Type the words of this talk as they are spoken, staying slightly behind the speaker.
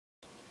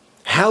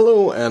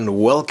Hello and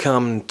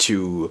welcome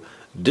to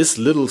this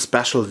little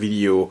special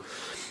video.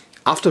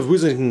 After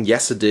visiting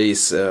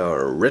yesterday's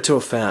retro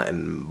fair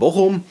in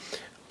Bochum,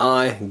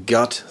 I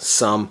got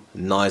some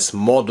nice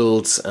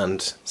models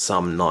and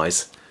some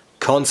nice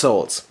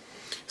consoles.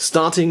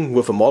 Starting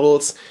with the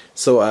models,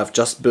 so I've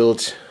just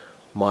built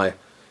my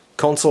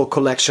console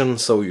collection,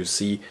 so you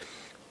see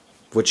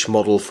which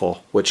model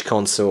for which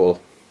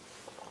console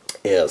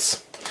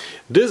is.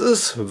 This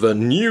is the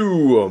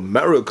new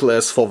Mario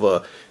class for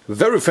the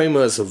very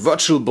famous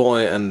Virtual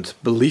Boy, and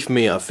believe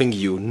me, I think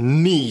you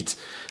need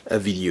a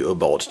video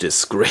about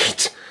this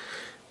great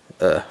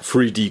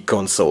 3D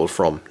console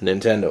from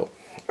Nintendo.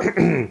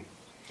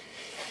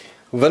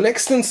 The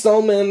next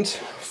installment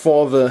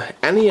for the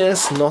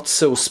NES not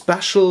so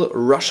special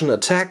Russian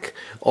Attack,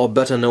 or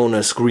better known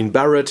as Green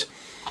Beret,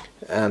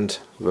 and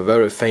the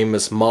very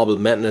famous Marble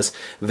Madness.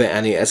 The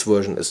NES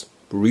version is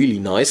really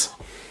nice.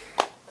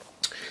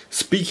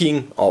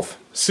 Speaking of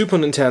Super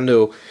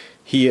Nintendo,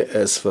 here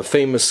is the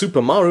famous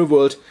Super Mario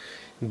World.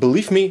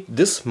 Believe me,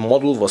 this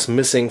model was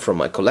missing from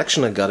my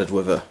collection. I got it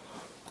with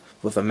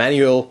a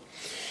manual.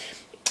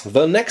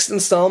 The next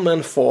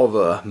installment for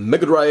the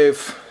Mega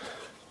Drive,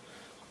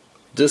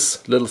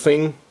 this little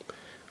thing,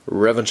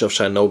 Revenge of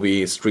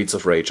Shinobi, Streets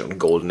of Rage and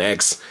Golden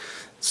Axe.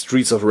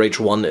 Streets of Rage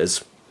 1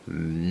 is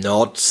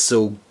not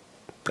so...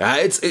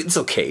 it's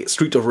okay.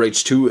 Street of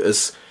Rage 2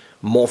 is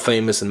more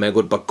famous and more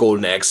good, but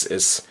Golden Axe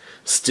is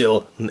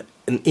still an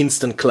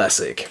instant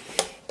classic.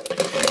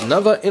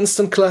 Another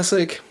instant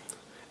classic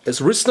is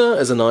Ristner,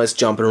 as a nice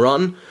jump and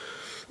run.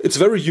 It's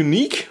very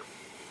unique.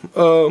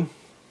 Well,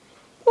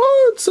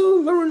 it's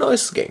a very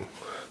nice game.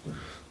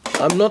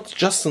 I'm not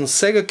just a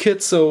Sega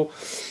kid, so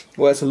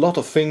there's a lot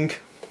of things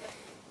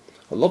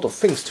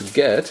to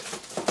get.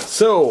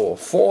 So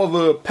for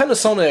the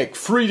Panasonic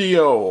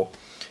 3DO,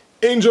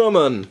 in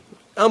German,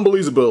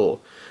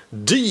 unbelievable.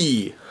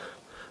 D,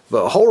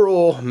 the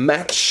horror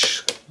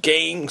match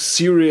game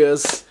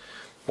series,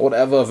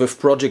 whatever, with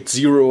Project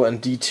Zero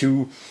and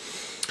D2.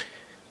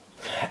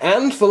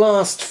 And the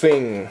last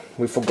thing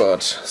we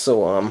forgot,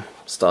 so I'm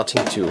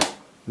starting to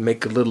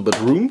make a little bit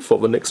room for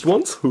the next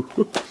ones.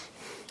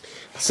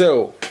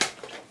 So,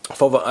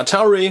 for the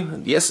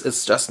Atari, yes,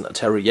 it's just an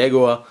Atari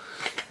Jaguar,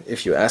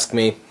 if you ask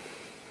me.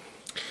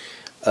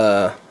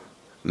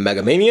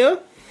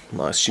 Megamania,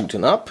 nice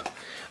shooting up.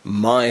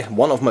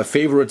 One of my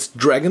favorites,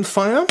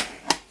 Dragonfire.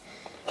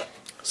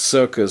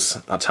 Circus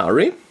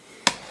Atari.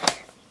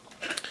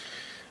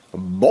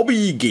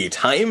 Bobby Geht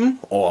Heim,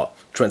 or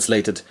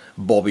translated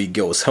Bobby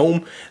Goes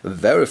Home.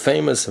 Very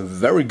famous,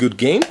 very good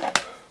game.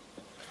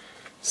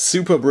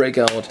 Super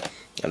Breakout,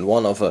 and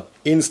one of the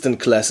instant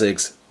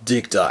classics,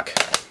 Dig Dug.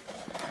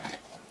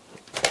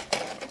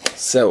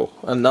 So,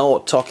 and now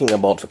talking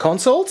about the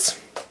consoles.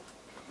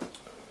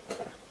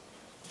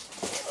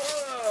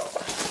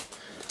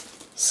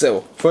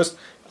 So, first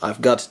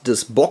I've got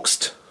this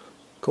boxed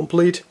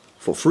complete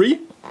for free.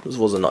 This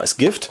was a nice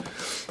gift.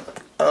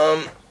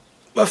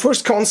 My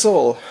first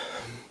console,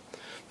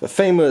 the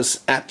famous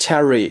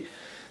Atari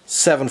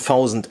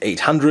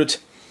 7800,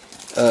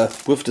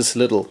 with this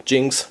little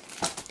jinx.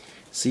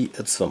 See,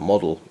 it's the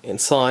model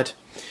inside,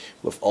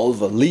 with all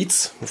the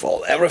leads, with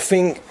all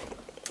everything,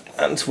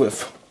 and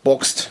with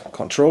boxed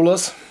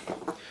controllers.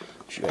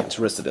 If you're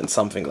interested in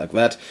something like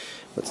that,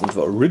 that's not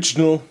the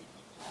original,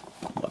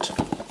 but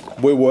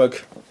will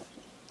work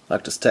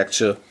like this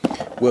texture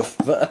with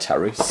the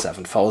Atari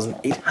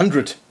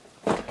 7800.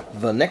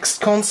 The next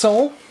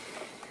console,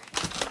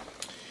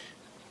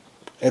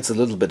 it's a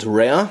little bit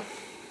rare.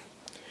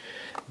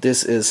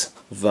 This is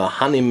the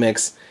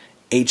Hanimex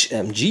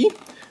HMG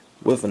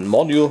with a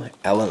module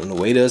Allen &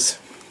 Waders.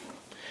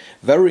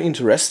 Very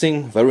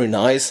interesting, very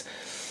nice.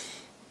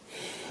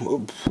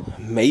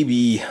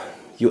 Maybe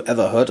you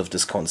ever heard of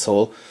this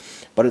console,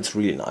 but it's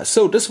really nice.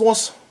 So this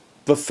was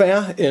the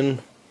fair in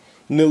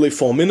nearly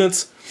 4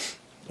 minutes,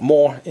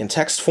 more in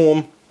text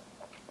form.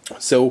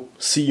 So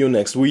see you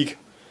next week.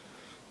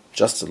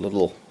 Just a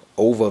little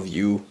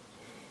overview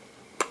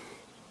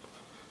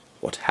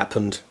what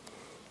happened.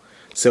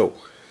 So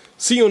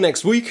see you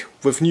next week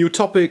with new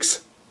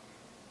topics.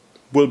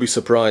 Will be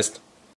surprised.